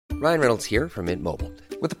Ryan Reynolds here from Mint Mobile.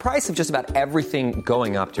 With the price of just about everything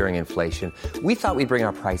going up during inflation, we thought we'd bring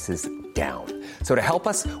our prices down. So to help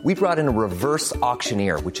us, we brought in a reverse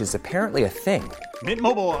auctioneer, which is apparently a thing. Mint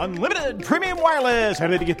Mobile Unlimited Premium Wireless. How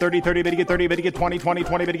to get 30, 30, bit to get 30, bit to get 20, 20,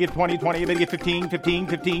 20, bit to get 20, 20, bit to get 15, 15,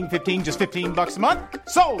 15, 15, just $15 a month?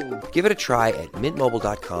 Sold! Give it a try at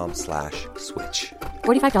mintmobile.com/switch.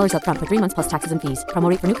 $45 up front for 3 months plus taxes and fees. Promo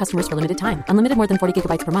rate for new customers for limited time. Unlimited more than 40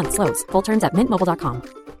 gigabytes per month. Slows full terms at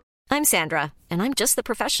mintmobile.com. I'm Sandra, and I'm just the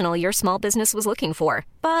professional your small business was looking for.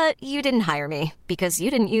 But you didn't hire me because you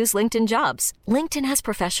didn't use LinkedIn Jobs. LinkedIn has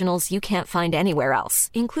professionals you can't find anywhere else,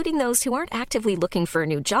 including those who aren't actively looking for a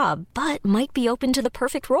new job, but might be open to the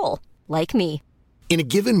perfect role, like me. In a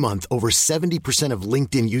given month, over 70% of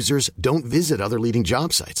LinkedIn users don't visit other leading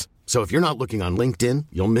job sites. So if you're not looking on LinkedIn,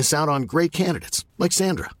 you'll miss out on great candidates like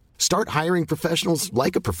Sandra. Start hiring professionals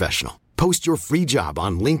like a professional. Post your free job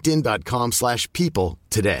on linkedin.com/people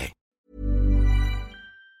today.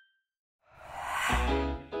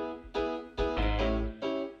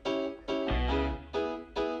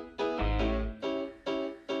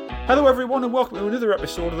 Hello everyone and welcome to another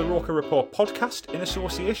episode of the Roker Report podcast in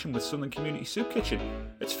association with Sunderland Community Soup Kitchen.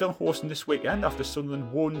 It's Phil hosting this weekend after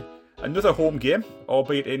Sunderland won another home game,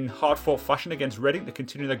 albeit in hard-fought fashion against Reading to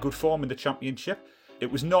continue their good form in the Championship.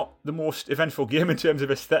 It was not the most eventful game in terms of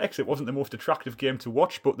aesthetics, it wasn't the most attractive game to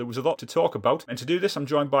watch, but there was a lot to talk about. And to do this, I'm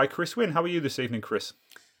joined by Chris Wynn. How are you this evening, Chris?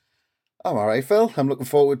 I'm alright, Phil. I'm looking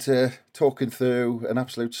forward to talking through an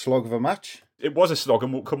absolute slog of a match. It was a slog,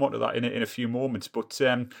 and we'll come on to that in a few moments. But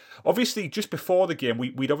obviously, just before the game,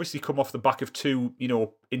 we'd obviously come off the back of two,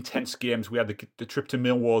 intense games. We had the trip to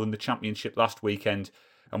Millwall in the Championship last weekend,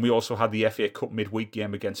 and we also had the FA Cup midweek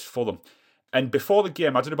game against Fulham. And before the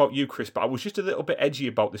game, I don't know about you, Chris, but I was just a little bit edgy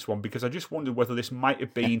about this one because I just wondered whether this might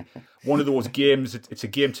have been one of those games. It's a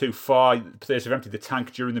game too far. The players have emptied the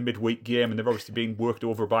tank during the midweek game, and they're obviously being worked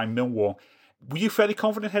over by Millwall. Were you fairly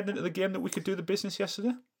confident heading into the game that we could do the business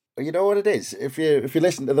yesterday? You know what it is? If you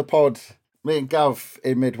listen to the pod, me and Gav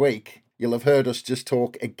in midweek, you'll have heard us just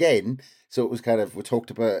talk again. So it was we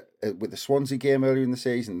talked about with the Swansea game earlier in the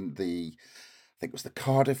season, I think it was the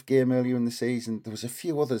Cardiff game earlier in the season. There was a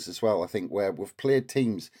few others as well, I think, where we've played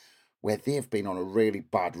teams where they've been on a really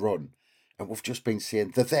bad run. And we've just been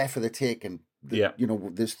saying they're there for the taking.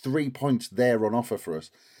 There's 3 points there on offer for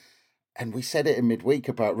us. And we said it in midweek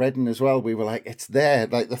about Reading as well. We were like, it's there.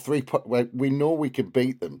 Like the 3 point, we know we can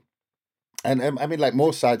beat them. And I mean, like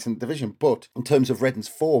most sides in the division, but in terms of Reading's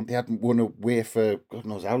form, they hadn't won away for God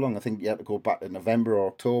knows how long. I think you had to go back to November or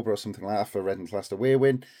October or something like that for Reading's last away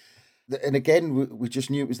win. And again, we just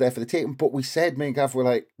knew it was there for the taking. But we said, me and Gav were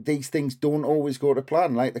like, these things don't always go to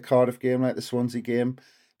plan, like the Cardiff game, like the Swansea game.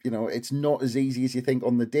 It's not as easy as you think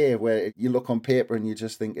on the day where you look on paper and you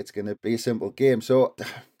just think it's going to be a simple game. So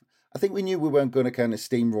I think we knew we weren't going to kind of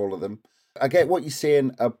steamroller them. I get what you're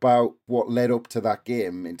saying about what led up to that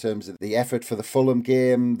game in terms of the effort for the Fulham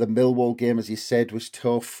game. The Millwall game, as you said, was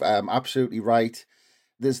tough. Absolutely right.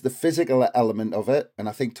 There's the physical element of it, and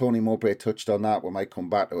I think Tony Mowbray touched on that. We might come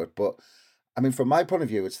back to it. But, I mean, from my point of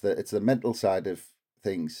view, it's the mental side of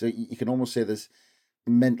things. So you can almost say there's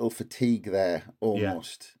mental fatigue there,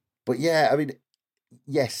 almost. Yeah. But, yeah, I mean,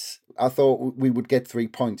 yes, I thought we would get 3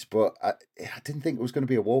 points, but I didn't think it was going to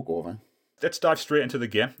be a walkover. Let's dive straight into the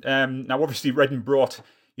game. Now, obviously, Reading brought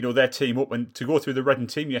their team up, and to go through the Reading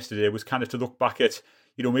team yesterday was kind of to look back at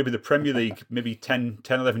maybe the Premier League maybe 10,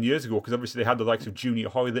 11 years ago, because obviously they had the likes of Junior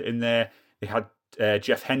Hoylett in there, they had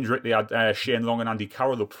Jeff Hendrick, they had Shane Long and Andy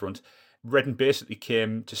Carroll up front. Reading basically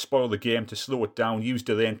came to spoil the game, to slow it down, use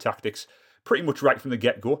delaying tactics pretty much right from the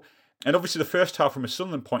get-go. And obviously the first half from a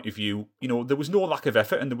Sunderland point of view, there was no lack of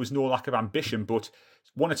effort and there was no lack of ambition, but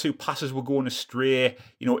one or two passes were going astray.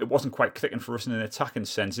 It wasn't quite clicking for us in an attacking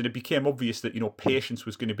sense, and it became obvious that, patience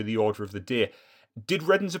was going to be the order of the day. Did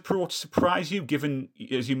Reading's approach surprise you, given,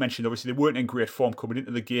 as you mentioned, obviously they weren't in great form coming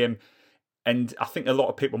into the game, and I think a lot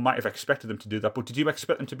of people might have expected them to do that, but did you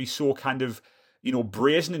expect them to be so kind of,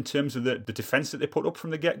 brazen in terms of the defence that they put up from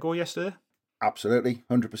the get-go yesterday? Absolutely,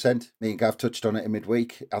 100%. Me and Gav touched on it in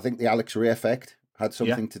midweek. I think the Alex Ray effect had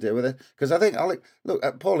something to do with it. Because I think,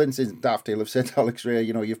 Paul Ince isn't daft. He'll have said, Alex Ray,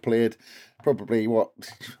 you've played probably,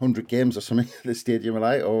 100 games or something at the stadium,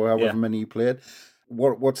 right? Or however many you played.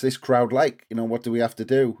 What's this crowd like? What do we have to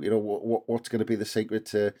do? What's going to be the secret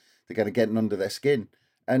to kind of getting under their skin?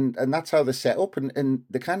 And that's how they set up, and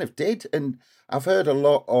they kind of did. And I've heard a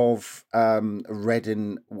lot of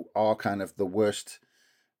Reading are kind of the worst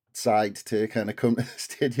side to kind of come to the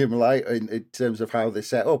stadium light in terms of how they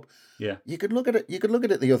set up. Yeah, you could look at it. You could look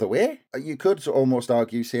at it the other way. You could almost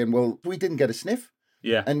argue saying, "Well, we didn't get a sniff."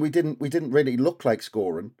 Yeah, and we didn't really look like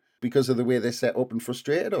scoring. because of the way they're set up and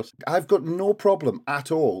frustrated us. I've got no problem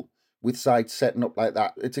at all with sides setting up like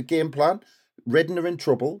that. It's a game plan. Reading are in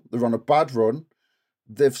trouble. They're on a bad run.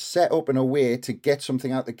 They've set up in a way to get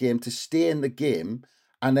something out of the game, to stay in the game,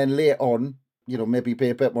 and then later on, maybe be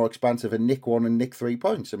a bit more expansive and nick 1 and nick 3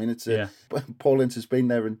 points. I mean, Paul Ince has been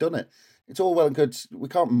there and done it. It's all well and good. We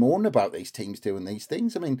can't moan about these teams doing these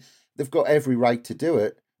things. I mean, they've got every right to do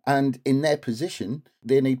it. And in their position,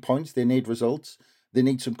 they need points, they need results, they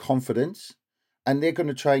need some confidence, and they're going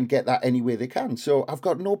to try and get that any way they can. So I've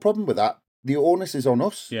got no problem with that. The onus is on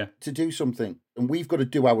us to do something, and we've got to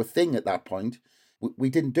do our thing at that point. We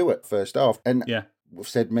didn't do it first half. And we've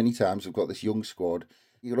said many times we've got this young squad.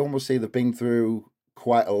 You could almost say they've been through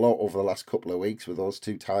quite a lot over the last couple of weeks with those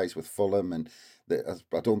 2 ties with Fulham, and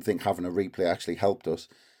I don't think having a replay actually helped us.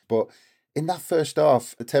 But in that first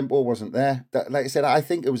half, the tempo wasn't there. Like I said, I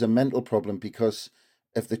think it was a mental problem because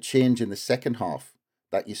of the change in the second half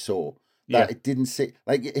that you saw. That it didn't sit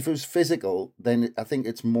like if it was physical, then I think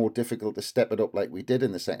it's more difficult to step it up like we did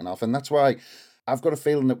in the second half. And that's why I've got a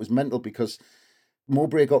feeling it was mental, because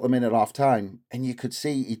Mowbray got them in at half time, and you could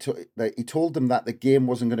see he told them that the game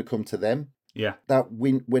wasn't going to come to them. Yeah. That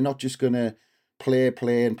we're not just going to play,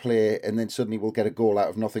 and then suddenly we'll get a goal out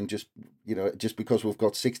of nothing just because we've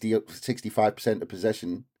got 65% of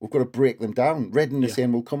possession. We've got to break them down. Reading is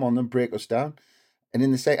saying, well, come on, then break us down. And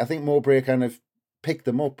in the second, I think Mowbray kind of picked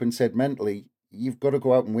them up and said mentally, you've got to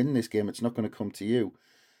go out and win this game. It's not going to come to you.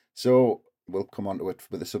 So we'll come on to it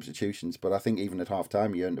with the substitutions. But I think even at half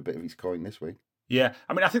time, he earned a bit of his coin this week. Yeah,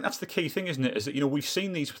 I mean, I think that's the key thing, isn't it? Is that, we've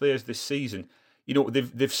seen these players this season,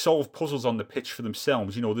 they've solved puzzles on the pitch for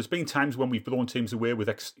themselves. There's been times when we've blown teams away with,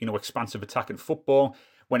 expansive attacking football,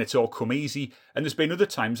 when it's all come easy. And there's been other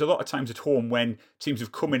times, a lot of times at home, when teams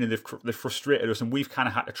have come in and they've frustrated us, and we've kind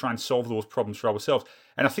of had to try and solve those problems for ourselves.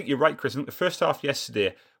 And I think you're right, Chris. I think the first half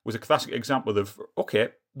yesterday was a classic example of, okay,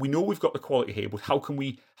 we know we've got the quality here, but how can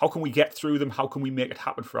we get through them? How can we make it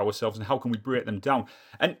happen for ourselves? And how can we break them down?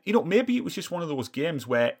 And, maybe it was just one of those games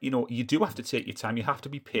where, you do have to take your time. You have to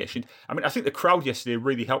be patient. I mean, I think the crowd yesterday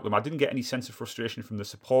really helped them. I didn't get any sense of frustration from the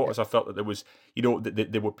supporters. I felt that there was,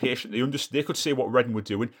 that they were patient. They could see what Reading were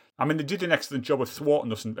doing. I mean, they did an excellent job of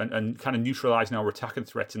thwarting us and kind of neutralising our attacking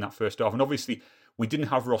threats in that first half. And obviously, we didn't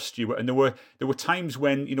have Ross Stewart, and there were times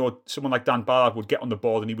when someone like Dan Ballard would get on the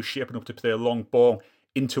ball and he was shaping up to play a long ball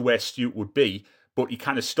into where Stewart would be, but he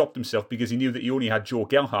kind of stopped himself because he knew that he only had Joe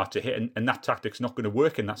Gelhardt to hit, and that tactic's not going to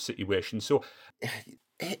work in that situation. So,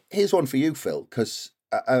 here's one for you, Phil, because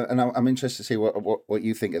I'm interested to see what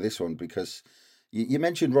you think of this one, because you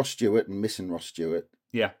mentioned Ross Stewart and missing Ross Stewart,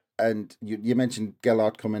 and you mentioned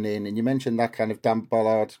Gelhardt coming in, and you mentioned that kind of Dan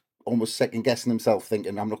Ballard almost second guessing himself,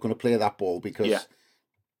 thinking, I'm not going to play that ball because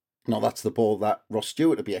that's the ball that Ross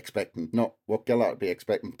Stewart would be expecting, not what Gelhardt would be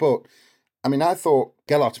expecting. But I mean, I thought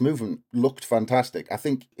Gelhardt's movement looked fantastic. I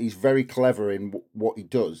think he's very clever in what he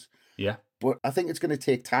does. Yeah. But I think it's going to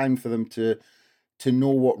take time for them to know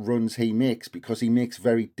what runs he makes, because he makes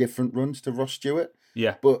very different runs to Ross Stewart.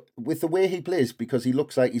 Yeah. But with the way he plays, because he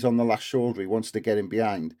looks like he's on the last shoulder, he wants to get him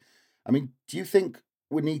behind. I mean, do you think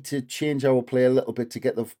we need to change our play a little bit to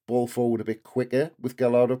get the ball forward a bit quicker with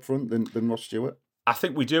Gelhardt up front than Ross Stewart? I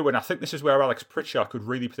think we do, and I think this is where Alex Pritchard could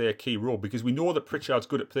really play a key role, because we know that Pritchard's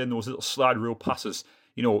good at playing those little slide rule passes,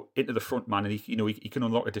 into the front man, and he can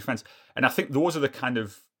unlock a defence. And I think those are the kind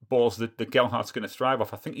of balls that Gelhardt's going to thrive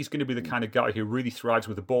off. I think he's going to be the kind of guy who really thrives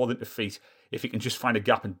with the ball into feet if he can just find a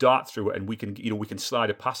gap and dart through it, and we can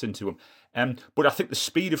slide a pass into him. But I think the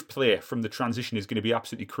speed of play from the transition is going to be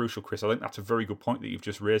absolutely crucial, Chris. I think that's a very good point that you've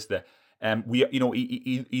just raised there.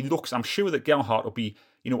 He looks. I'm sure that Gelhardt will be,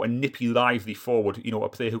 a nippy, lively forward. A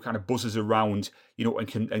player who kind of buzzes around, and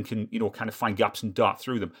can kind of find gaps and dart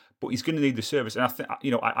through them. But he's going to need the service, and I think,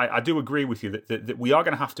 I do agree with you that we are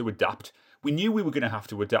going to have to adapt. We knew we were going to have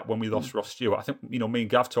to adapt when we lost Ross Stewart. I think, me and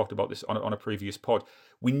Gav talked about this on a previous pod.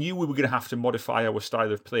 We knew we were going to have to modify our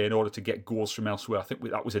style of play in order to get goals from elsewhere. I think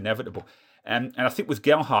that was inevitable. And I think with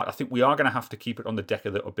Gelhardt, I think we are going to have to keep it on the deck a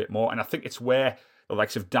little bit more. And I think it's where the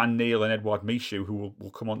likes of Dan Neil and Edouard Michou, who we'll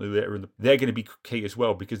come on to later, they're going to be key as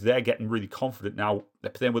well, because they're getting really confident now. They're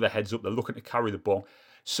playing with their heads up. They're looking to carry the ball.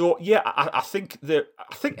 So, yeah, I think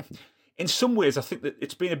in some ways, I think that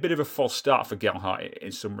it's been a bit of a false start for Gelhardt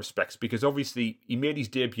in some respects, because obviously he made his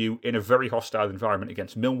debut in a very hostile environment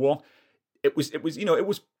against Millwall. It was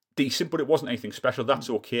decent, but it wasn't anything special. That's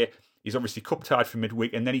okay. He's obviously cup tied for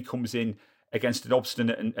midweek, and then he comes in against an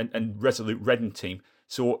obstinate and resolute Reading team.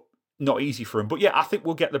 So not easy for him. But yeah, I think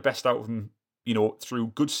we'll get the best out of him, through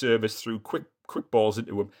good service, through quick balls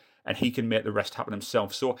into him. and he can make the rest happen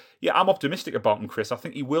himself. So, yeah, I'm optimistic about him, Chris. I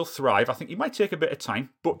think he will thrive. I think he might take a bit of time,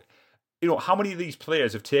 but how many of these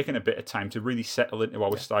players have taken a bit of time to really settle into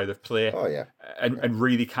our style of play and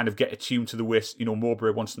really kind of get attuned to the way,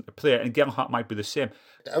 Mowbray wants them to play? And Gelhardt might be the same.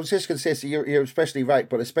 I was just going to say, so you're especially right,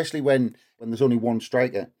 but especially when there's only one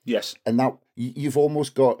striker. Yes. And that you've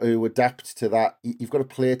almost got to adapt to that. You've got to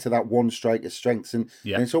play to that one striker's strengths. And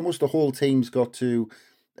it's almost the whole team's got to...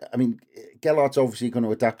 I mean, Gelhardt's obviously going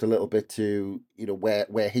to adapt a little bit to,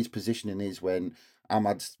 where his positioning is when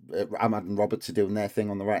Ahmad and Roberts are doing their thing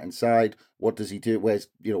on the right-hand side. What does he do?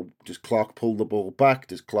 Does Clark pull the ball back?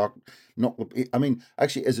 Does Clark knock the... I mean,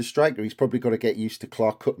 actually, as a striker, he's probably got to get used to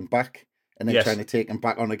Clark cutting back and then trying to take him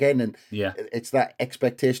back on again. And it's that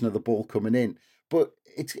expectation of the ball coming in. But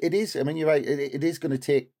it is, I mean, you're right, it is going to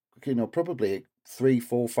take, probably 3,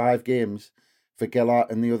 4, 5 games for Gelhardt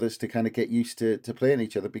and the others to kind of get used to playing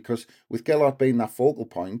each other, because with Gelhardt being that focal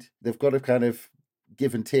point, they've got to kind of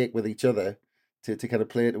give and take with each other to kind of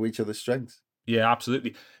play to each other's strengths. Yeah,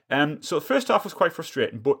 absolutely. So the first half was quite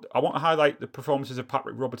frustrating, but I want to highlight the performances of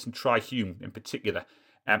Patrick Roberts and Trai Hume in particular,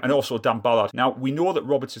 and also Dan Ballard. Now, we know that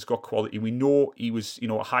Roberts has got quality. We know he was,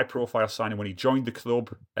 a high-profile signing when he joined the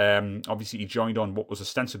club. Obviously, he joined on what was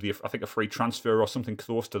ostensibly, I think, a free transfer or something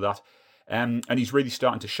close to that. And he's really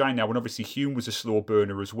starting to shine now. And obviously, Hume was a slow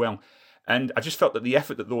burner as well. And I just felt that the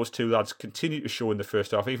effort that those two lads continued to show in the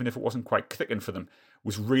first half, even if it wasn't quite clicking for them,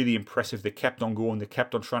 was really impressive. They kept on going. They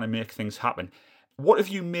kept on trying to make things happen. What have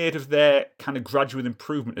you made of their kind of gradual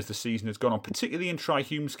improvement as the season has gone on, particularly in Trai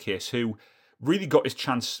Hume's case, who really got his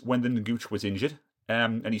chance when the Nguch was injured?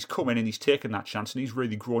 And he's come in and he's taken that chance and he's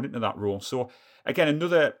really grown into that role. So, again,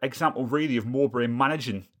 another example really of Mowbray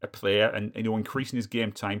managing a player and increasing his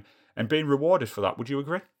game time and being rewarded for that. Would you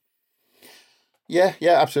agree? Yeah,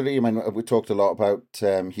 absolutely. I mean, we talked a lot about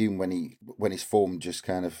Hume when his form just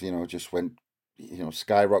kind of just went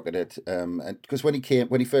skyrocketed. And because when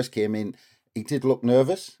he first came in, he did look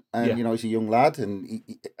nervous, and he's a young lad, and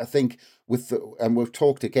I think and we've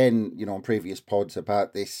talked again, on previous pods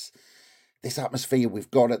about this atmosphere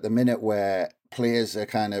we've got at the minute where players are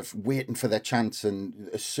kind of waiting for their chance, and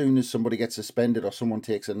as soon as somebody gets suspended or someone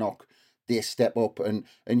takes a knock, they step up, and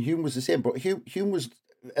Hume was the same. But Hume was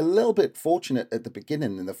a little bit fortunate at the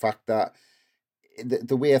beginning in the fact that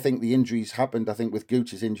the way I think the injuries happened, I think with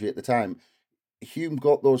Gooch's injury at the time, Hume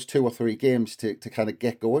got those 2 or 3 games to kind of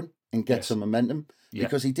get going and get some momentum,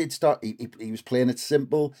 because he did start, he was playing it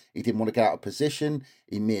simple, he didn't want to get out of position,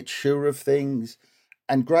 he made sure of things,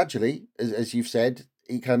 and gradually, as you've said,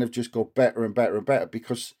 he kind of just got better and better and better,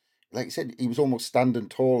 because, like you said, he was almost standing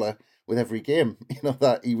taller with every game.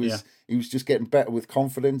 That he was just getting better with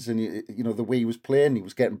confidence, and the way he was playing, he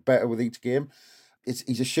was getting better with each game.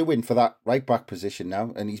 He's a shoe-in for that right-back position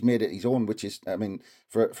now, and he's made it his own, which is, I mean,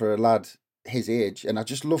 for a lad his age, and I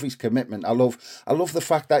just love his commitment. I love the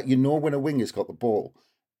fact that when a winger's got the ball,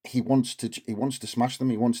 he wants to smash them,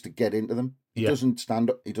 he wants to get into them. He doesn't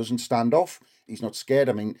stand off. He's not scared.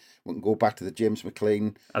 I mean, we can go back to the James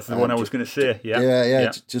McLean. That's the one I was going to say.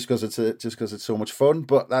 Yeah. Just because it's so much fun,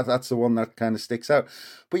 but that's the one that kind of sticks out.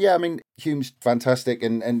 But yeah, I mean, Hume's fantastic,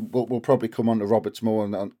 and we'll probably come on to Roberts more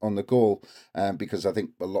on the goal, because I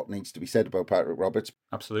think a lot needs to be said about Patrick Roberts.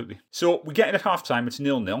 Absolutely. So we get in at half time. It's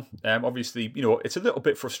 0-0. Obviously, it's a little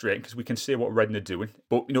bit frustrating because we can see what Reading are doing,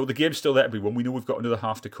 but the game's still there, everyone. We know we've got another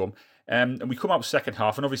half to come, and we come out second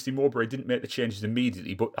half, and obviously Mowbray didn't make the changes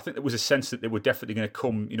immediately, but I think there was a sense that they were definitely going to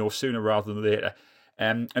come, sooner rather than later.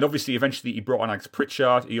 And obviously, eventually, he brought on Alex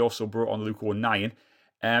Pritchard. He also brought on Luke O'Nien.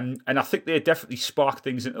 And I think they definitely sparked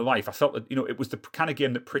things into life. I felt that, it was the kind of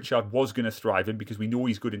game that Pritchard was going to thrive in, because we know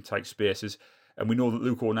he's good in tight spaces, and we know that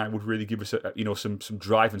Luke O'Nien would really give us, some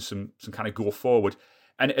drive and some kind of go forward.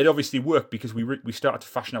 And it obviously worked, because we started to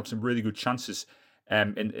fashion out some really good chances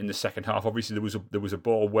in the second half. Obviously, there was a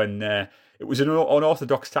ball when it was an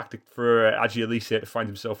unorthodox tactic for Aji Elise to find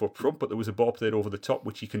himself up front, but there was a ball played over the top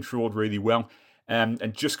which he controlled really well,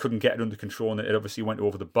 and just couldn't get it under control, and it obviously went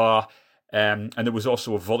over the bar. And there was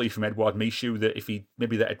also a volley from Edouard Michou that if he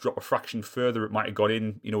maybe let it drop a fraction further, it might have got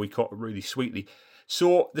in. He caught it really sweetly.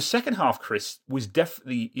 So the second half, Chris, was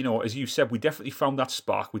definitely, as you said, we definitely found that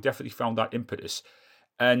spark. We definitely found that impetus.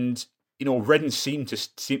 And Reading seemed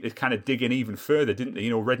to kind of dig in even further, didn't they?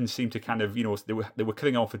 Reading seemed to kind of, they were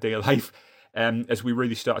killing on for dear life as we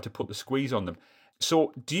really started to put the squeeze on them.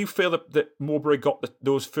 So do you feel that Mowbray got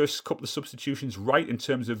those first couple of substitutions right in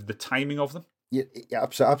terms of the timing of them? Yeah,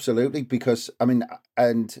 absolutely. Because, I mean,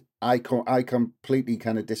 and I completely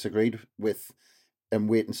kind of disagreed with him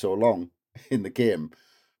waiting so long in the game,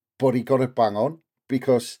 but he got it bang on,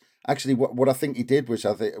 because actually what I think he did, which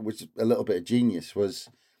I think was a little bit of genius, was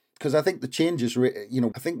because I think the changes,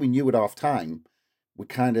 I think we knew at half time, we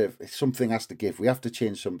kind of, something has to give. We have to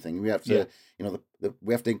change something. We have to,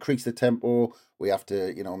 we have to increase the tempo. We have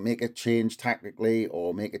to, make a change tactically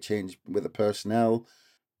or make a change with the personnel.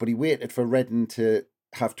 But he waited for Redden to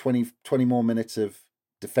have 20 more minutes of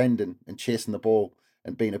defending and chasing the ball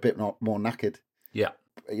and being a bit more knackered. Yeah.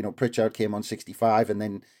 Pritchard came on 65 and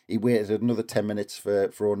then he waited another 10 minutes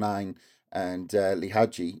for 09 and Lee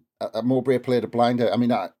Hadji. Mowbray played a blinder. I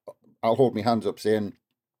mean, I'll hold my hands up saying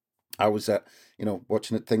I was,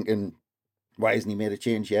 watching it thinking, why hasn't he made a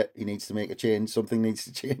change yet? He needs to make a change. Something needs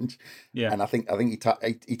to change. Yeah. And I think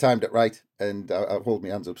he timed it right. And I'll hold my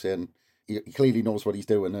hands up saying he clearly knows what he's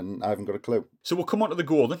doing, and I haven't got a clue. So we'll come on to the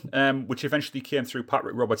goal then, which eventually came through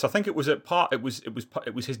Patrick Roberts. I think it was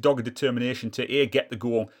his dogged determination to get the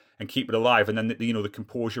goal and keep it alive, and then the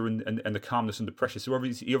composure and the calmness under pressure. So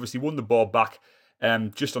he obviously won the ball back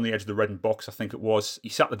just on the edge of the Redden box, I think it was. He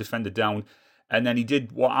sat the defender down, and then he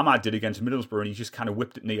did what Ahmad did against Middlesbrough, and he just kind of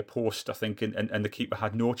whipped it near post, I think, and the keeper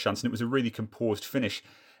had no chance, and it was a really composed finish.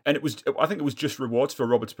 And I think it was just rewards for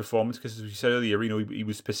Roberts' performance because, as we said earlier, he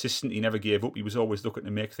was persistent. He never gave up. He was always looking to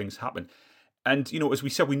make things happen. And, as we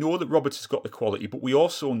said, we know that Roberts has got the quality, but we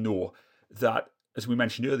also know that, as we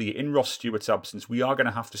mentioned earlier, in Ross Stewart's absence, we are going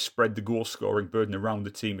to have to spread the goal-scoring burden around the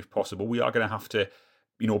team if possible. We are going to have to,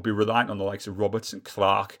 be reliant on the likes of Roberts and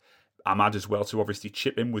Clark, Ahmad as well, to obviously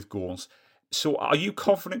chip in with goals. So are you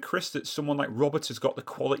confident, Chris, that someone like Roberts has got the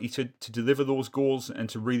quality to deliver those goals and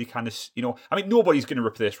to really kind of, nobody's going to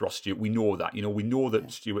replace Ross Stewart. We know that. We know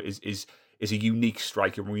that Stewart is a unique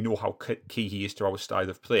striker, and we know how key he is to our style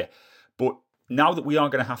of play. But now that we are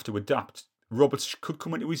going to have to adapt, Roberts could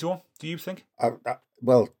come into his own, do you think?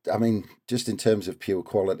 Just in terms of pure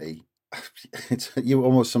quality, you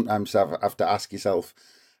almost sometimes have to ask yourself,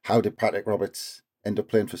 how did Patrick Roberts end up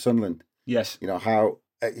playing for Sunderland? Yes. How...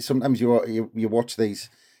 Sometimes you watch these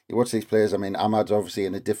players. I mean, Ahmad's obviously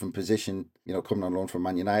in a different position. Coming on loan from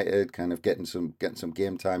Man United, kind of getting some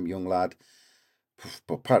game time, young lad.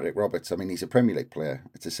 But Patrick Roberts, I mean, he's a Premier League player.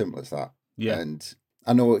 It's as simple as that. Yeah. And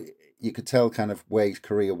I know you could tell kind of where his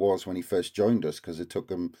career was when he first joined us, because it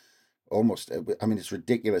took him almost. I mean, it's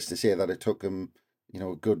ridiculous to say that it took him,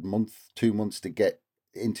 a good 2 months to get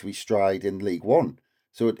into his stride in League One.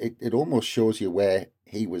 So it almost shows you where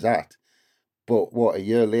he was at. But what, a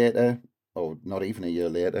year later, or not even a year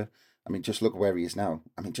later, I mean, just look where he is now.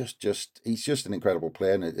 I mean, he's just an incredible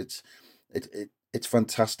player, and it's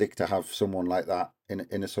fantastic to have someone like that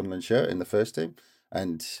in a Sunderland shirt in the first team.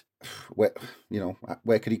 And where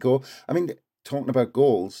could he go? I mean, talking about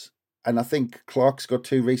goals, and I think Clark's got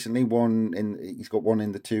 2 recently. He's got 1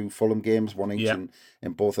 in the 2 Fulham games, 1 each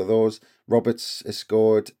in both of those. Roberts has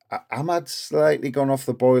scored. Ahmad's slightly gone off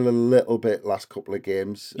the boil a little bit last couple of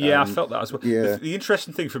games. Yeah, I felt that as well. Yeah. The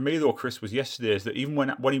interesting thing for me, though, Chris, was yesterday is that even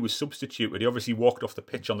when he was substituted, he obviously walked off the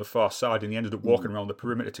pitch on the far side, and he ended up walking around the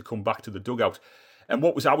perimeter to come back to the dugout. And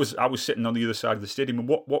I was sitting on the other side of the stadium, and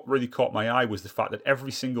what really caught my eye was the fact that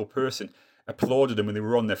every single person applauded him when they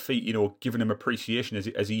were on their feet, giving him appreciation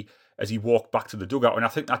as he walked back to the dugout. And I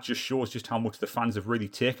think that just shows just how much the fans have really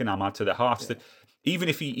taken Ahmad to their hearts. Yeah. That even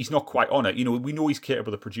if he's not quite on it, we know he's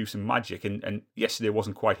capable of producing magic, and yesterday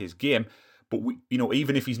wasn't quite his game. But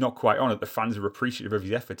even if he's not quite on it, the fans are appreciative of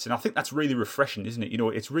his efforts, and I think that's really refreshing, isn't it?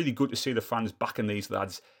 It's really good to see the fans backing these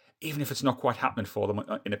lads, even if it's not quite happening for them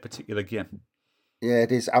in a particular game. Yeah,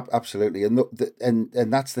 it is absolutely, and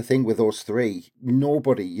that's the thing with those 3.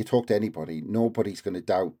 You talk to anybody, nobody's going to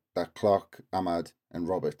doubt that Clark, Ahmad, and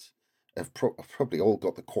Roberts have probably all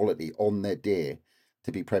got the quality on their day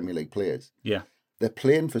to be Premier League players. Yeah, they're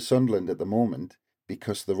playing for Sunderland at the moment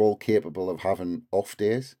because they're all capable of having off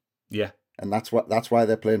days. Yeah, and that's why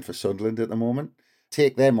they're playing for Sunderland at the moment.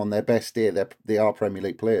 Take them on their best day, they are Premier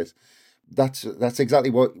League players. That's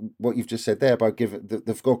exactly what you've just said there about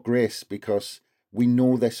they've got grace because we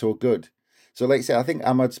know they're so good. So like I say, I think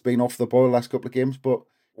Ahmad's been off the boil last couple of games, but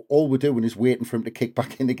all we're doing is waiting for him to kick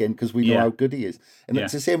back in again because we know how good he is. And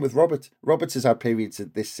it's the same with Roberts. Roberts has had periods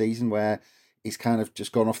this season where he's kind of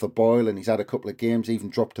just gone off the boil, and he's had a couple of games, even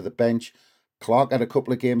dropped to the bench. Clark had a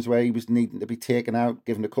couple of games where he was needing to be taken out,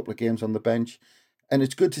 given a couple of games on the bench. And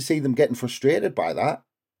it's good to see them getting frustrated by that.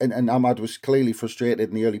 And Ahmad was clearly frustrated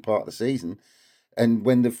in the early part of the season. And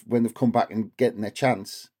when they've come back and getting their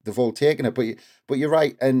chance, they've all taken it. But you're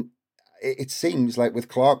right, and it seems like with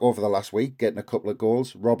Clark over the last week getting a couple of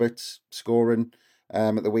goals, Roberts scoring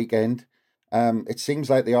at the weekend, it seems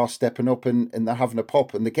like they are stepping up and they're having a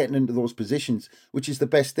pop and they're getting into those positions, which is the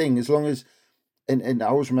best thing. As long as, and I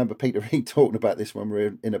always remember Peter Reid talking about this when we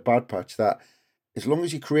were in a bad patch, that as long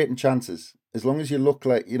as you're creating chances as long as you look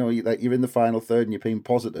like like you're in the final third and you're being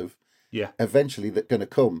positive, Yeah. eventually they're going to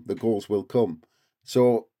come. The goals will come.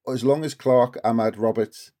 So as long as Clark, Ahmad,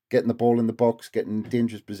 Roberts getting the ball in the box, getting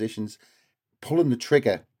dangerous positions, pulling the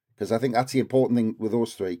trigger, because I think that's the important thing with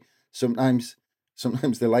those three. Sometimes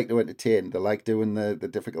they like to entertain. They like doing the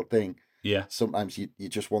difficult thing. Yeah. Sometimes you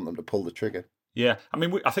just want them to pull the trigger. Yeah, I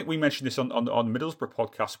mean, I think we mentioned this on Middlesbrough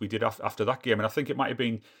podcast we did after that game, and I think it might have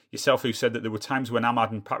been yourself who said that there were times when Ahmad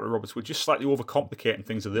and Patrick Roberts were just slightly overcomplicating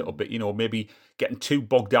things a little bit, maybe getting too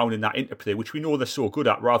bogged down in that interplay, which we know they're so good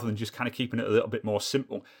at, rather than just kind of keeping it a little bit more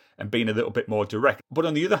simple and being a little bit more direct. But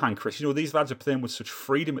on the other hand, Chris, these lads are playing with such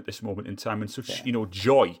freedom at this moment in time and such,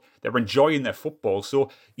 joy. They're enjoying their football.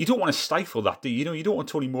 So you don't want to stifle that, do you? You don't want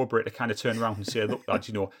Tony Mowbray to kind of turn around and say, look,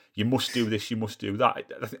 lads, you must do this, you must do that.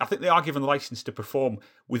 I think they are given license to perform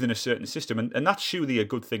within a certain system. And that's surely a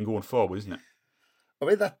good thing going forward, isn't it?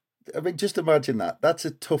 I mean, just imagine that. That's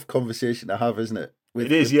a tough conversation to have, isn't it? With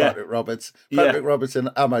Patrick Roberts. Patrick Roberts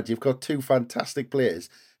and Ahmad, you've got two fantastic players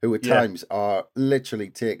who at times are literally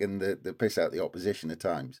taking the piss out of the opposition at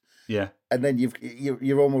times. Yeah. And then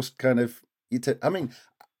you're almost kind of...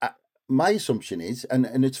 my assumption is,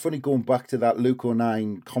 and it's funny going back to that Luke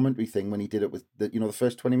O'Nien commentary thing when he did it with the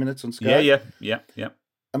first 20 minutes on Sky. Yeah.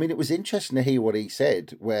 I mean, it was interesting to hear what he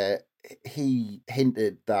said, where he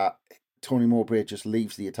hinted that Tony Mowbray just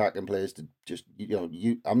leaves the attacking players to just,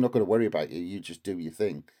 I'm not going to worry about you. You just do your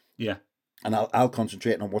thing. Yeah. And I'll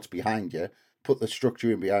concentrate on what's behind you, put the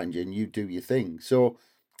structure in behind you, and you do your thing. So,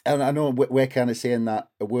 and I know we're kind of saying that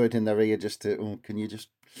a word in their ear just to, can you just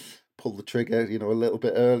pull the trigger, a little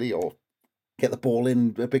bit early or get the ball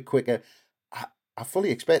in a bit quicker. I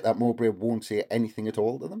fully expect that Mowbray won't say anything at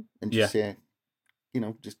all to them and just say,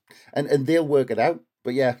 just, and they'll work it out.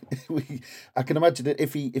 But yeah, I can imagine that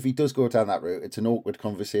if he does go down that route, it's an awkward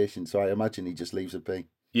conversation. So I imagine he just leaves it be.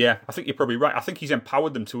 Yeah, I think you're probably right. I think he's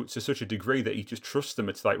empowered them to such a degree that he just trusts them.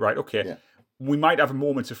 It's like, right, okay, we might have a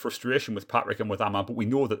moment of frustration with Patrick and with Ahmad, but we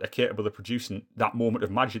know that they're capable of producing that moment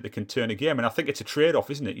of magic that can turn a game. And I think it's a trade-off,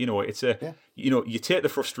 isn't it? It's you take the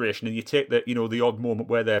frustration and you take the, the odd moment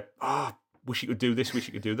where they're, wish he could do this, wish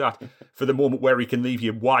he could do that, for the moment where he can leave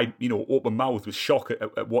you wide, open mouthed with shock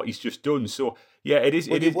at what he's just done. So yeah, it is.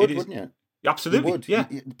 It is. Wouldn't you? Absolutely. You would. Yeah.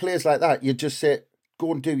 Players like that, you just say,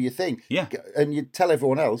 go and do your thing. Yeah. And you tell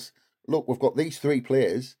everyone else, look, we've got these three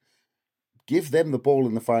players. Give them the ball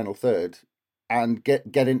in the final third, and get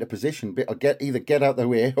into position. Or either get out their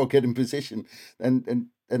way or get in position, and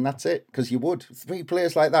that's it. Because you would 3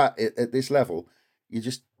 players like that at this level, you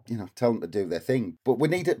just. Tell them to do their thing. But we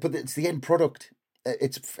need it. But it's the end product.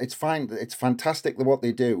 It's fine. It's fantastic what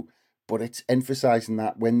they do. But it's emphasising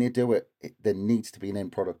that when they do it, there needs to be an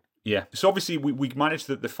end product. Yeah. So obviously we managed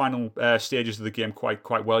the final stages of the game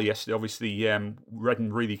quite well yesterday. Obviously,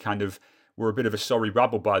 Reading really kind of were a bit of a sorry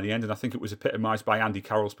rabble by the end, and I think it was epitomised by Andy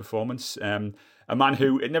Carroll's performance. A man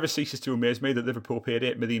who, it never ceases to amaze me that Liverpool paid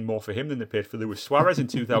 $8 million more for him than they paid for Luis Suarez in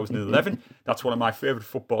 2011. That's one of my favourite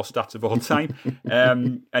football stats of all time.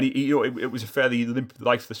 And it was a fairly limp,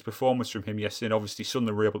 lifeless performance from him yesterday, and obviously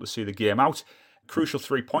Sunderland were able to see the game out. Crucial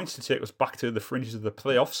 3 points to take us back to the fringes of the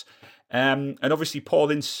playoffs. And obviously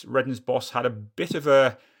Paul Ince, Reading's boss, had a bit of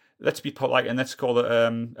a, let's be polite and let's call it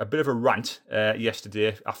a bit of a rant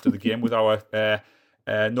yesterday after the game with our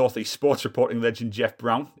North East sports reporting legend Jeff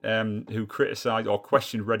Brown, who criticised or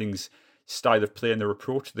questioned Reading's style of play and their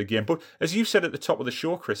approach to the game. But as you said at the top of the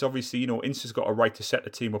show, Chris, obviously, Ince has got a right to set the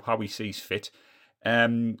team up how he sees fit.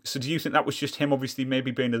 So do you think that was just him obviously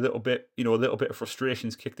maybe being a little bit of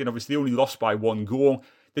frustrations kicked in? Obviously, they only lost by 1 goal.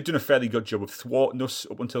 They'd done a fairly good job of thwarting us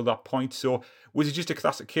up until that point. So was it just a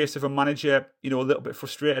classic case of a manager, a little bit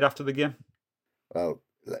frustrated after the game? Well,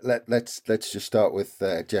 let's just start with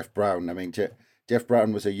Jeff Brown. I mean, Jeff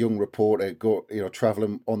Brown was a young reporter,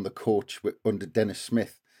 travelling on the coach under Dennis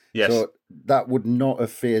Smith. Yes. So that would not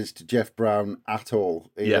have fazed Jeff Brown at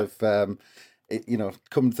all. He'd have,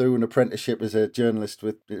 come through an apprenticeship as a journalist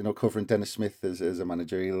with, covering Dennis Smith as a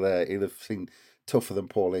manager. He'll have seen tougher than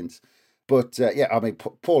Paul Ince. But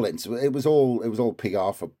Paul Ince, it was all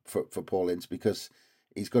PR for Paul Ince, because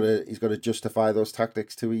he's got to justify those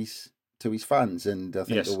tactics to his fans, and I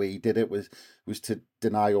think the way he did it was to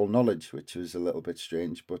deny all knowledge, which was a little bit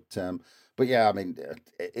strange. But yeah, I mean,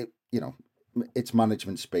 it's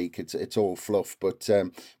management speak. It's all fluff. But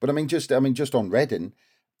I mean, just on Reading,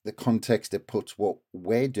 the context it puts what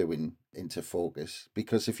we're doing into focus.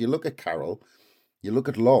 Because if you look at Carroll, you look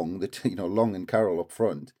at Long, Long and Carroll up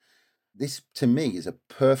front. This, to me, is a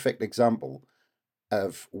perfect example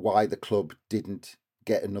of why the club didn't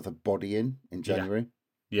get another body in January.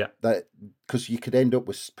 Yeah. That because you could end up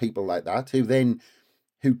with people like that who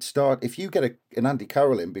who'd start, if you get an Andy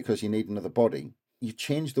Carroll in because you need another body, you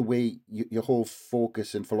change the way your whole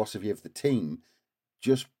focus and philosophy of the team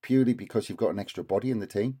just purely because you've got an extra body in the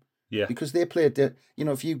team. Yeah. Because they played,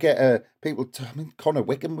 if you get Connor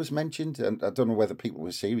Wickham was mentioned, and I don't know whether people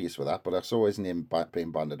were serious with that, but I saw his name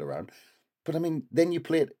being banded around. But I mean, then you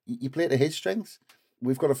play to his strengths.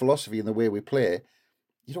 We've got a philosophy in the way we play.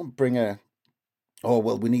 You don't bring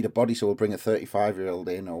we need a body, so we'll bring a 35-year-old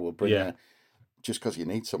in, or we'll bring just because you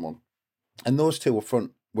need someone. And those two up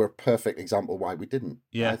front were a perfect example why we didn't,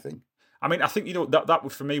 I think. I mean, I think,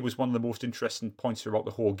 that for me was one of the most interesting points throughout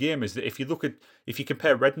the whole game, is that if you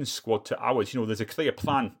compare Reading's squad to ours, there's a clear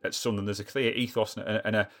plan at Sunderland, there's a clear ethos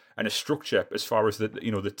and a structure as far as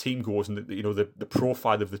the team goes, and the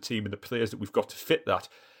profile of the team and the players that we've got to fit that.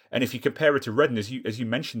 And if you compare it to Reading, as you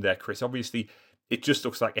mentioned there, Chris, obviously it just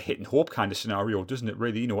looks like a hit and hope kind of scenario, doesn't it,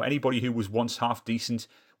 really? Anybody who was once half decent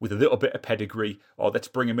with a little bit of pedigree, let's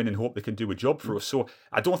bring them in and hope they can do a job for us. So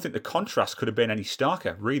I don't think the contrast could have been any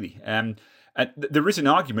starker, really. And there is an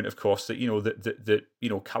argument, of course, that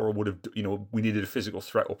that Carroll would have, we needed a physical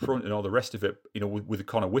threat up front and all the rest of it, with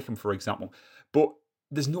Connor Wickham, for example. But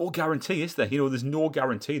there's no guarantee, is there? There's no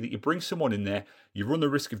guarantee that you bring someone in there, you run the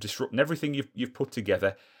risk of disrupting everything you've put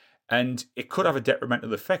together, and it could have a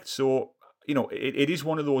detrimental effect. So, it is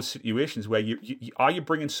one of those situations where are you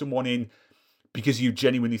bringing someone in because you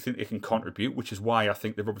genuinely think they can contribute, which is why I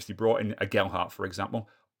think they've obviously brought in a Gelhardt, for example,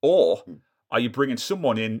 or are you bringing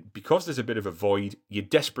someone in because there's a bit of a void, you're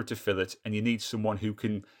desperate to fill it, and you need someone who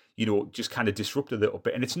can, just kind of disrupt a little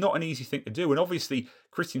bit. And it's not an easy thing to do. And obviously,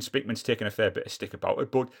 Christian Speakman's taken a fair bit of stick about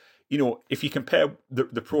it. But, if you compare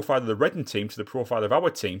the profile of the Reading team to the profile of our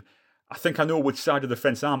team, I think I know which side of the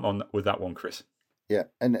fence I'm on with that one, Chris. Yeah,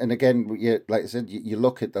 and again, like I said, you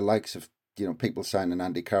look at the likes of people signing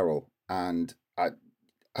Andy Carroll, and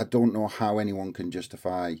I don't know how anyone can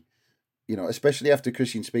justify, especially after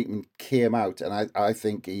Christian Speakman came out, and I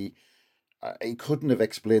think he couldn't have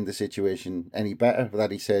explained the situation any better.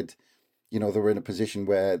 That he said, they were in a position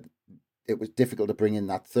where it was difficult to bring in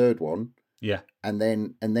that third one. Yeah, and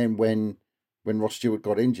then when Ross Stewart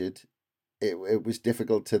got injured, it was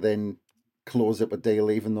difficult to then close up a deal,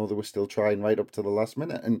 even though they were still trying right up to the last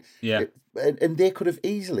minute. And and they could have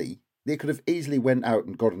easily went out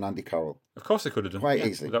and got an Andy Carroll. Of course they could have done. Quite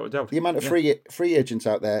easily. Without a doubt. The amount of free agents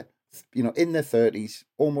out there, in their 30s,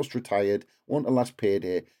 almost retired, want a last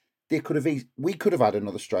payday. We could have had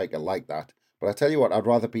another striker like that. But I tell you what, I'd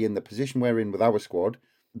rather be in the position we're in with our squad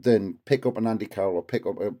than pick up an Andy Carroll or pick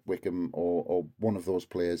up a Wickham or one of those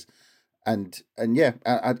players. And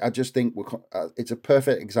I just think it's a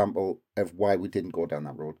perfect example of why we didn't go down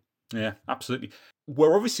that road. Yeah, absolutely.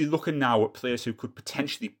 We're obviously looking now at players who could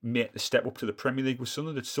potentially make the step up to the Premier League with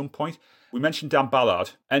Sunderland at some point. We mentioned Dan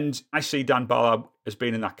Ballard, and I see Dan Ballard as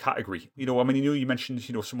being in that category. You mentioned,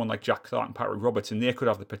 someone like Jack Clark and Patrick Roberts, and they could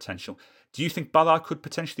have the potential. Do you think Ballard could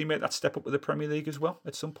potentially make that step up with the Premier League as well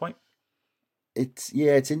at some point? It's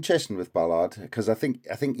interesting with Ballard, because I think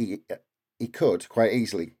he could quite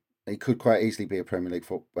easily. He could quite easily be a Premier League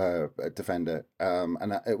defender.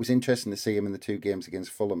 And it was interesting to see him in the two games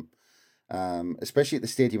against Fulham, especially at the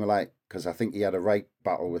Stadium of Light, because I think he had a right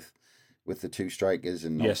battle with the two strikers,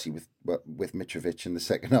 and obviously with Mitrovic in the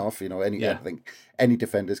second half. I think any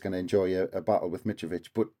defender's going to enjoy a battle with Mitrovic.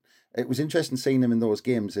 But it was interesting seeing him in those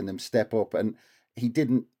games and him step up, and he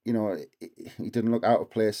didn't look out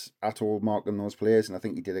of place at all marking those players, and I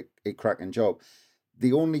think he did a cracking job.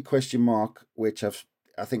 The only question mark which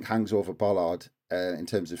I think hangs over Ballard in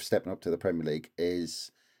terms of stepping up to the Premier League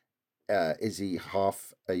is he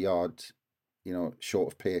half a yard,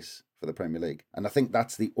 short of pace for the Premier League? And I think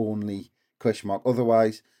that's the only question mark.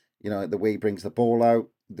 Otherwise, the way he brings the ball out,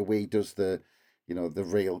 the way he does the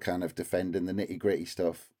real kind of defending, the nitty gritty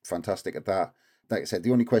stuff, fantastic at that. Like I said,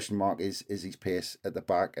 the only question mark is his pace at the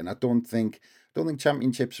back, and I don't think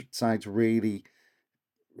Championship sides really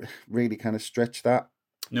kind of stretch that.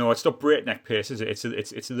 No, it's not breakneck pace, is it?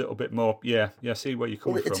 It's a little bit more. Yeah. I see where you're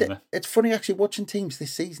coming from there. It's funny actually watching teams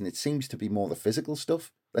this season. It seems to be more the physical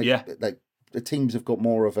stuff. Like the teams have got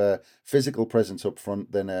more of a physical presence up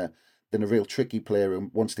front than a real tricky player who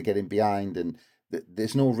wants to get in behind, and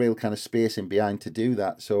there's no real kind of space in behind to do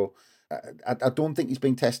that. So I don't think he's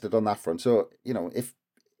being tested on that front. So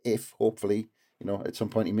if hopefully at some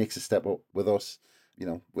point he makes a step up with us,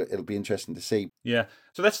 it'll be interesting to see. Yeah.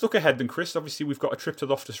 So let's look ahead then, Chris. Obviously, we've got a trip to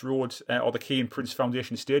Loftus Road, or the Key and Prince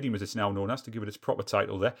Foundation Stadium, as it's now known as, to give it its proper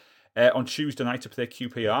title there, on Tuesday night to play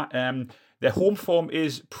QPR. Their home form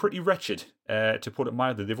is pretty wretched, to put it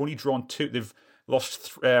mildly. They've only drawn 2. They've lost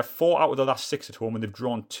 4 out of the last 6 at home, and they've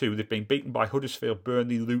drawn 2. They've been beaten by Huddersfield,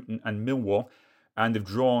 Burnley, Luton and Millwall. and they've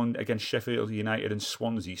drawn against Sheffield United and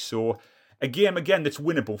Swansea. So a game, again, that's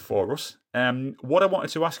winnable for us. What I wanted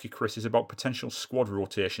to ask you, Chris, is about potential squad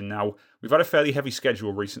rotation. Now, we've had a fairly heavy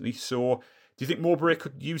schedule recently, so do you think Mowbray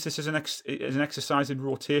could use this as an exercise in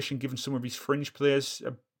rotation, given some of his fringe players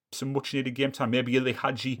some much-needed game time? Maybe Ali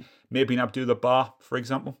Hadji, maybe an Abdullah Ba, for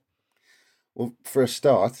example? Well, for a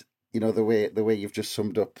start, the way you've just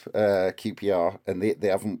summed up QPR, and they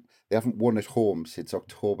haven't won at home since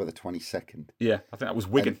October the 22nd. Yeah, I think that was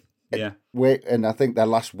Wigan. And I think their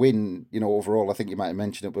last win, overall, I think you might have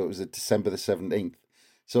mentioned it, but it was December the 17th.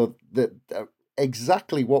 So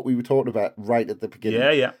exactly what we were talking about right at the beginning.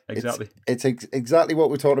 Yeah, exactly. It's exactly what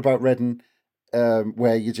we talked about Reading,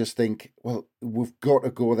 where you just think, well, we've got to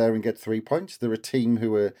go there and get 3 points. They're a team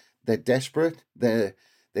they're desperate. They're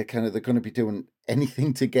going to be doing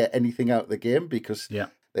anything to get anything out of the game because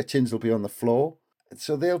their chins will be on the floor.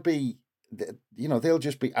 So they'll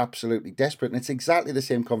just be absolutely desperate. And it's exactly the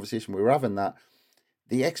same conversation we were having, that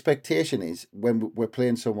the expectation is when we're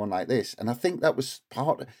playing someone like this, and I think that was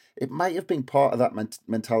it might have been part of that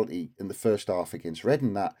mentality in the first half against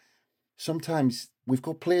Reading, that sometimes we've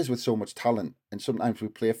got players with so much talent and sometimes we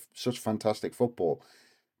play such fantastic football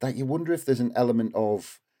that you wonder if there's an element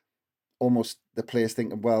of almost the players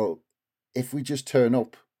thinking, well, if we just turn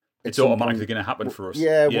up, it's automatically going to happen for us.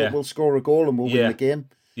 We'll score a goal and we'll win the game.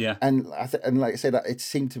 Yeah. And and like I said, it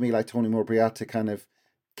seemed to me like Tony Mowbray had to kind of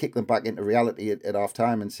kick them back into reality at half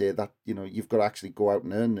time and say that, you've got to actually go out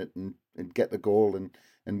and earn it and get the goal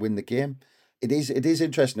and win the game. It is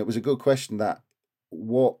interesting. It was a good question, that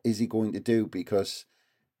what is he going to do? Because,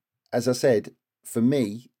 as I said, for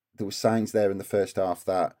me, there were signs there in the first half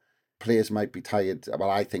that players might be tired. Well,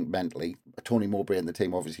 I think mentally. Tony Mowbray and the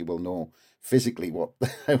team obviously will know physically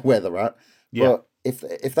where they're at. Yeah. But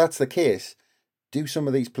if that's the case, do some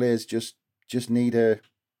of these players just need a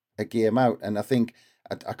game out? And I think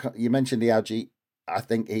you mentioned the Hadji. I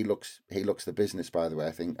think he looks the business, by the way.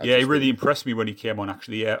 I think. He really impressed me when he came on,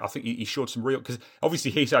 actually. Yeah, I think he showed some real, because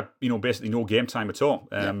obviously he's had, basically no game time at all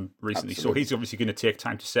recently. Absolutely. So he's obviously going to take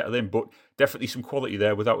time to settle in, but definitely some quality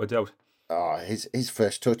there without a doubt. Oh, his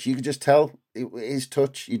first touch, you can just tell his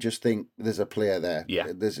touch. You just think there's a player there. Yeah,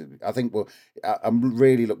 I'm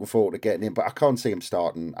really looking forward to getting him, but I can't see him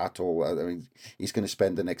starting at all. I mean, he's going to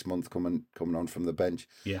spend the next month coming on from the bench.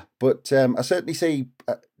 Yeah, but I certainly see.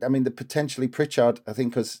 The potentially Pritchard. I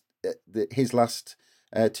think because his last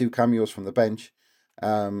 2 cameos from the bench.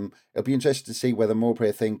 It'll be interesting to see whether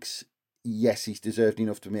Mowbray thinks yes, he's deserved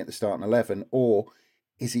enough to make the starting 11, or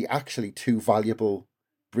is he actually too valuable,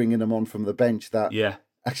 bringing him on from the bench, that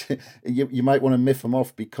actually you might want to miff him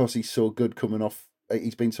off because he's so good coming off.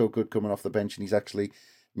 He's been so good coming off the bench, and he's actually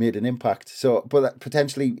made an impact. So, but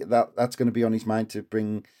potentially that's going to be on his mind to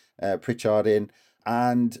bring Pritchard in,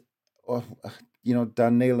 and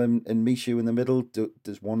Dan Neil and Mishu in the middle.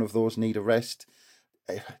 Does one of those need a rest?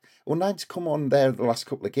 Nine's come on there the last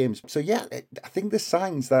couple of games, so yeah, I think there's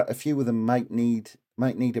signs that a few of them might need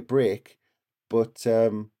a break, but.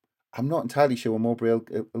 I'm not entirely sure Mowbray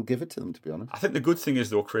will give it to them, to be honest. I think the good thing is,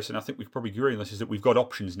 though, Chris, and I think we could probably agree on this, is that we've got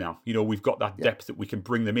options now. We've got that depth that we can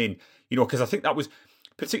bring them in. Because I think that was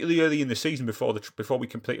particularly early in the season before we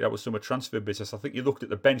completed our summer transfer business. I think you looked at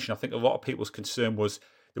the bench, and I think a lot of people's concern was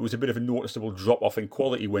there was a bit of a noticeable drop-off in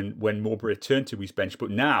quality when Mowbray turned to his bench. But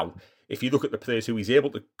now, if you look at the players who he's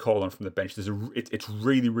able to call on from the bench, it's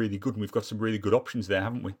really, really good, and we've got some really good options there,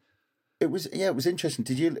 haven't we? It was interesting.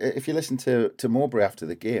 If you listen to Mowbray after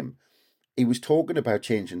the game, he was talking about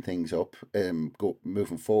changing things up,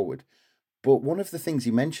 moving forward. But one of the things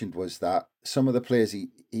he mentioned was that some of the players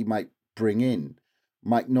he might bring in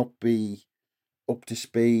might not be up to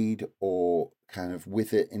speed or kind of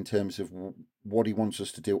with it in terms of what he wants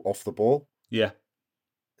us to do off the ball. Yeah.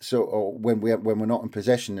 So, or when we're not in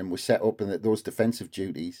possession and we're set up in those defensive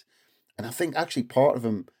duties, and I think actually part of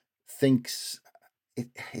him thinks.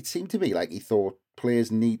 It seemed to me like he thought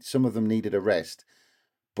some of them needed a rest,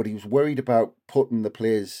 but he was worried about putting the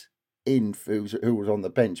players in who was on the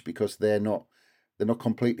bench because they're not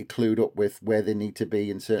completely clued up with where they need to be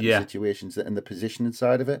in certain situations and the positioning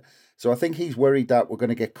side of it. So I think he's worried that we're going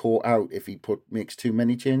to get caught out if he makes too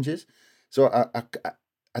many changes. So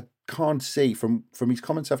I can't see from his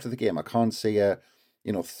comments after the game, I can't see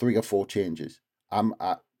 3 or 4 changes. I'm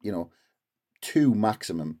at 2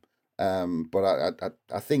 maximum. But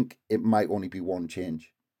I think it might only be 1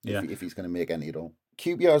 change if he's going to make any at all.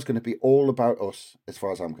 QPR is going to be all about us as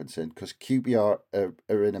far as I'm concerned, because QPR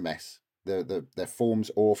are in a mess. Their form's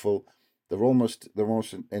awful. They're almost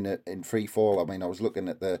in free fall. I mean, I was looking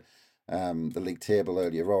at the league table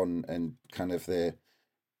earlier on, and kind of their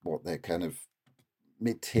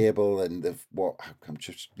mid-table, and I'm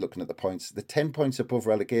just looking at the points. The 10 points above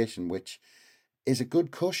relegation, which is a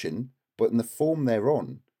good cushion, but in the form they're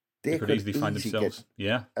on, they could easily find themselves.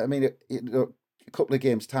 I mean, a couple of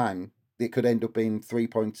games' time, they could end up being 3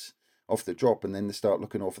 points off the drop, and then they start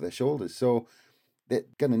looking over their shoulders. So they're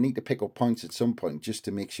going to need to pick up points at some point just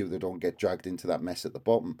to make sure they don't get dragged into that mess at the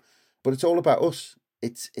bottom. But it's all about us.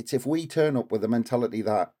 It's if we turn up with the mentality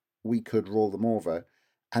that we could roll them over,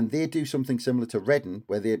 and they do something similar to Reading,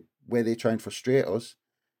 where they try and frustrate us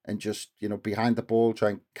and just, behind the ball, try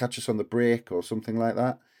and catch us on the break or something like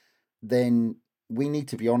that, then we need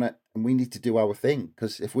to be on it and we need to do our thing.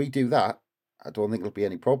 Because if we do that, I don't think it'll be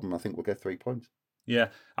any problem. I think we'll get 3 points. Yeah,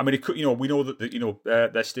 I mean, it could. We know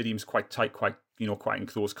that their stadium's quite tight, quite in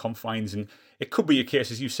close confines, and it could be a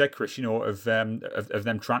case, as you said, Chris, of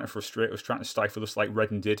them trying to frustrate us, trying to stifle us like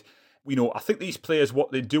Reading did. I think these players,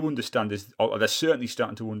 what they do understand is, or they're certainly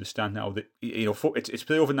starting to understand now that it's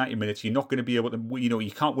play over 90 minutes. You're not going to be able to,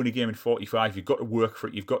 you can't win a game in 45. You've got to work for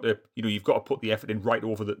it. You've got to put the effort in right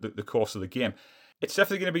over the course of the game. It's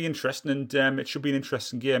definitely going to be interesting, and it should be an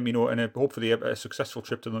interesting game, and hopefully a successful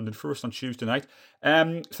trip to London for us on Tuesday night.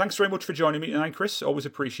 Thanks very much for joining me tonight, Chris. Always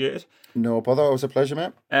appreciate it. No bother. Always a pleasure,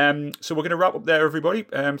 mate. So we're going to wrap up there, everybody.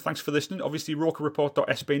 Thanks for listening. Obviously,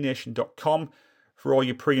 rokerreport.sbnation.com for all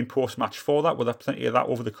your pre- and post-match for that. We'll have plenty of that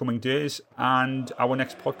over the coming days, and our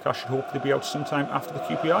next podcast should hopefully be out sometime after the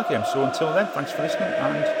QPR game. So until then, thanks for listening,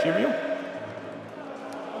 and cheerio.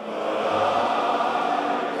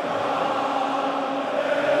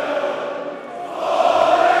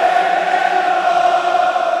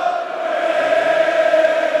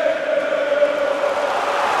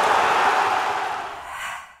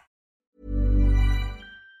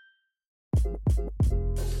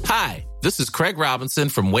 Hi, this is Craig Robinson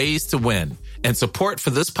from Ways to Win, and support for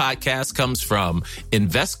this podcast comes from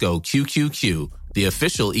Invesco QQQ, the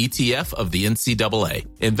official ETF of the NCAA.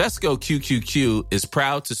 Invesco QQQ is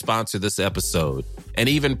proud to sponsor this episode, and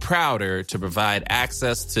even prouder to provide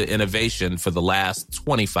access to innovation for the last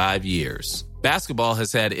 25 years. Basketball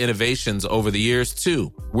has had innovations over the years,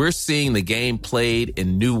 too. We're seeing the game played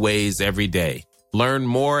in new ways every day. Learn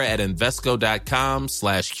more at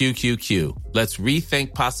Invesco.com/QQQ. Let's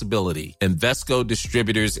rethink possibility. Invesco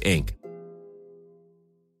Distributors, Inc.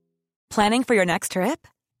 Planning for your next trip?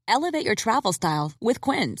 Elevate your travel style with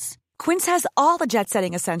Quince. Quince has all the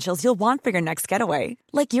jet-setting essentials you'll want for your next getaway,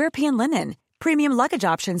 like European linen, premium luggage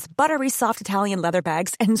options, buttery soft Italian leather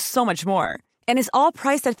bags, and so much more. And is all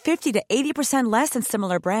priced at 50 to 80% less than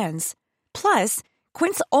similar brands. Plus,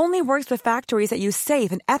 Quince only works with factories that use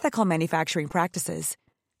safe and ethical manufacturing practices.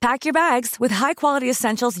 Pack your bags with high-quality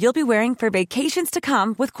essentials you'll be wearing for vacations to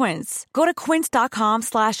come with Quince. Go to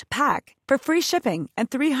quince.com/pack for free shipping and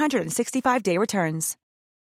 365-day returns.